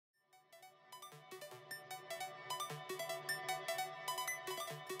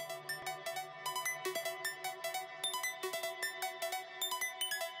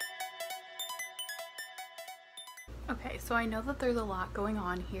Okay, so I know that there's a lot going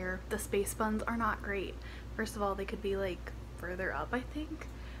on here. The space buns are not great. First of all, they could be like further up, I think.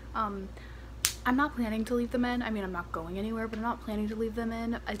 I'm not planning to leave them in. I mean, I'm not going anywhere, but I'm not planning to leave them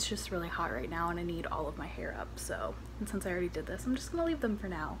in. It's just really hot right now and I need all of my hair up. So, and since I already did this, I'm just gonna leave them for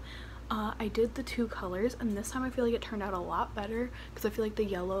now. I did the two colors and this time I feel like it turned out a lot better because I feel like the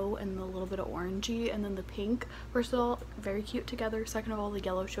yellow and the little bit of orangey and then the pink, first of all, very cute together. Second of all, the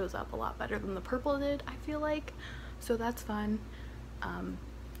yellow shows up a lot better than the purple did, I feel like. So that's fun.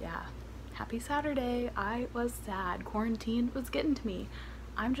 Yeah, happy Saturday. I was sad. Quarantine was getting to me.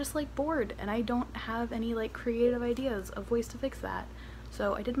 I'm just like bored and I don't have any like creative ideas of ways to fix that.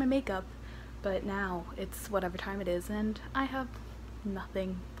 So I did my makeup, but now it's whatever time it is and I have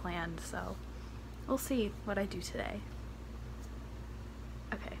nothing planned, so we'll see what I do today.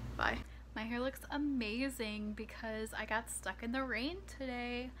 Okay, bye. My hair looks amazing because I got stuck in the rain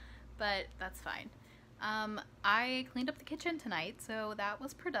today, but that's fine. I cleaned up the kitchen tonight, so that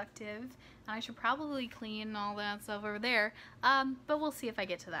was productive. And I should probably clean all that stuff over there, but we'll see if I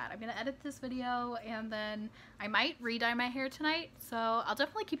get to that. I'm gonna edit this video and then I might re-dye my hair tonight, so I'll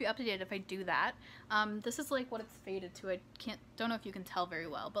definitely keep you updated if I do that. This is like what it's faded to. I don't know if you can tell very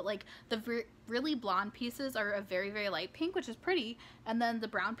well, but like the really blonde pieces are a very, very light pink, which is pretty, and then the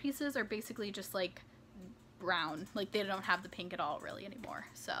brown pieces are basically just like brown. Like they don't have the pink at all really anymore,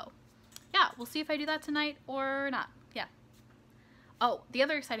 so yeah, we'll see if I do that tonight or not. Yeah. Oh, the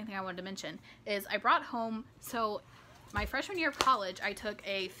other exciting thing I wanted to mention is I brought home, so my freshman year of college, I took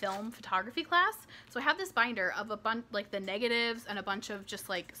a film photography class. So I have this binder of a bunch, like the negatives and a bunch of just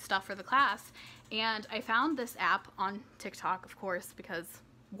like stuff for the class. And I found this app on TikTok, of course, because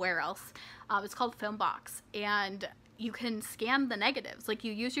where else? It's called Filmbox. And you can scan the negatives. Like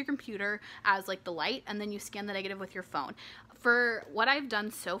you use your computer as like the light and then you scan the negative with your phone. For what I've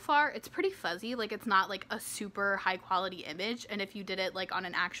done so far, it's pretty fuzzy. Like it's not like a super high quality image, and if you did it like on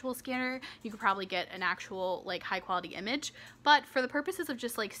an actual scanner, you could probably get an actual like high quality image. But for the purposes of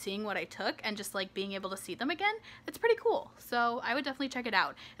just like seeing what I took and just like being able to see them again, it's pretty cool. So I would definitely check it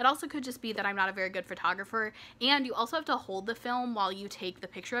out. It also could just be that I'm not a very good photographer, and you also have to hold the film while you take the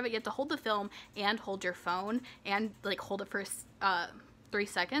picture of it. You have to hold the film and hold your phone and like hold it for 3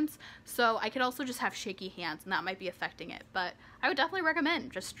 seconds, so I could also just have shaky hands and that might be affecting it, but I would definitely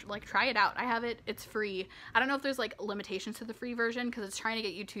recommend just like try it out. I have it, it's free. I don't know if there's like limitations to the free version because it's trying to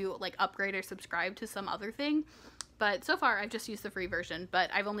get you to like upgrade or subscribe to some other thing, but so far I've just used the free version, but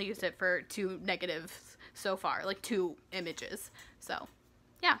I've only used it for 2 negatives so far, like 2 images. So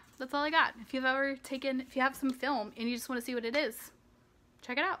yeah, that's all I got. If you have some film and you just want to see what it is,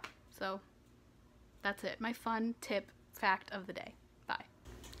 check it out. So that's it, my fun tip fact of the day. Bye.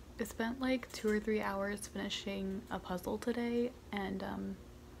 I spent like 2 or 3 hours finishing a puzzle today, and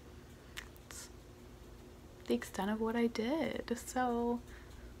it's the extent of what I did, so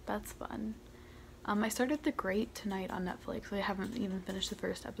that's fun. I started The Great tonight on Netflix. I haven't even finished the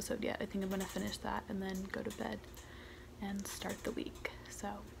first episode yet. I think I'm gonna finish that and then go to bed and start the week. So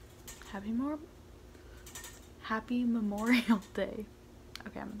happy Memorial Day.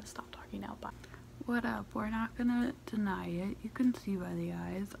 Okay, I'm gonna stop talking now. Bye. What up? We're not gonna deny it. You can see by the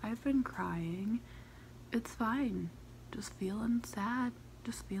eyes. I've been crying. It's fine. Just feeling sad.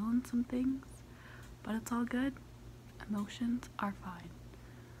 Just feeling some things. But it's all good. Emotions are fine.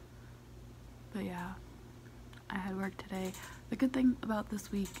 But yeah, I had work today. The good thing about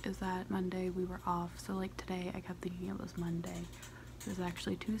this week is that Monday we were off. So like today I kept thinking it was Monday. It was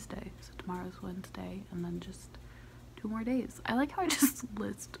actually Tuesday. So tomorrow's Wednesday and then just 2 more days. I like how I just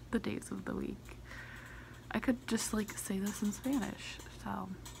list the days of the week. I could just like say this in Spanish, so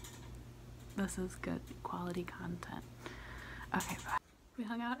this is good quality content. Okay, bye. We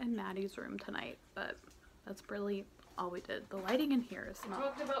hung out in Maddie's room tonight, but that's really all we did. The lighting in here is not... We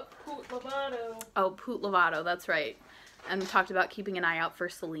talked about Poot Lovato. Oh, Poot Lovato, that's right. And we talked about keeping an eye out for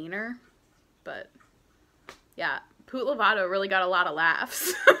Selena, but yeah, Poot Lovato really got a lot of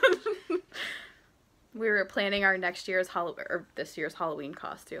laughs. We were planning our this year's Halloween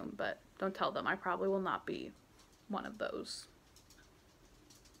costume, but don't tell them. I probably will not be one of those.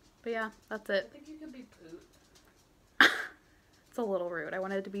 But yeah, that's it. I think you could be Poot. It's a little rude. I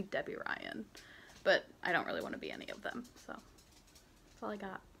wanted to be Debbie Ryan, but I don't really want to be any of them, so that's all I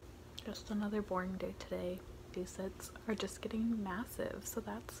got. Just another boring day today. These sets are just getting massive, so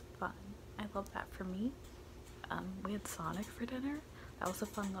that's fun. I love that for me. We had Sonic for dinner. That was a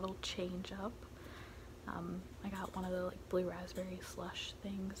fun little change up. I got one of the like blue raspberry slush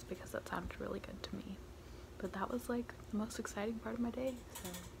things because that sounded really good to me. But that was like the most exciting part of my day, so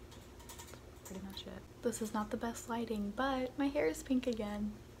that's pretty much it. This is not the best lighting, but my hair is pink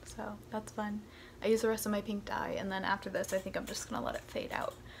again, So that's fun. I use the rest of my pink dye, and then after this I think I'm just gonna let it fade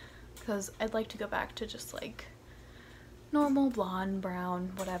out because I'd like to go back to just like normal blonde,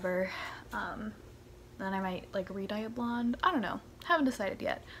 brown, whatever. Then I might like re-dye it blonde. I don't know. Haven't decided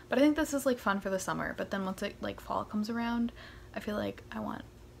yet. But I think this is like fun for the summer. But then once it like fall comes around, I feel like I want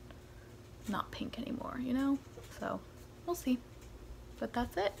not pink anymore, you know? So we'll see. But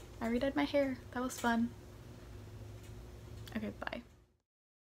that's it. I re-dyed my hair. That was fun. Okay, bye.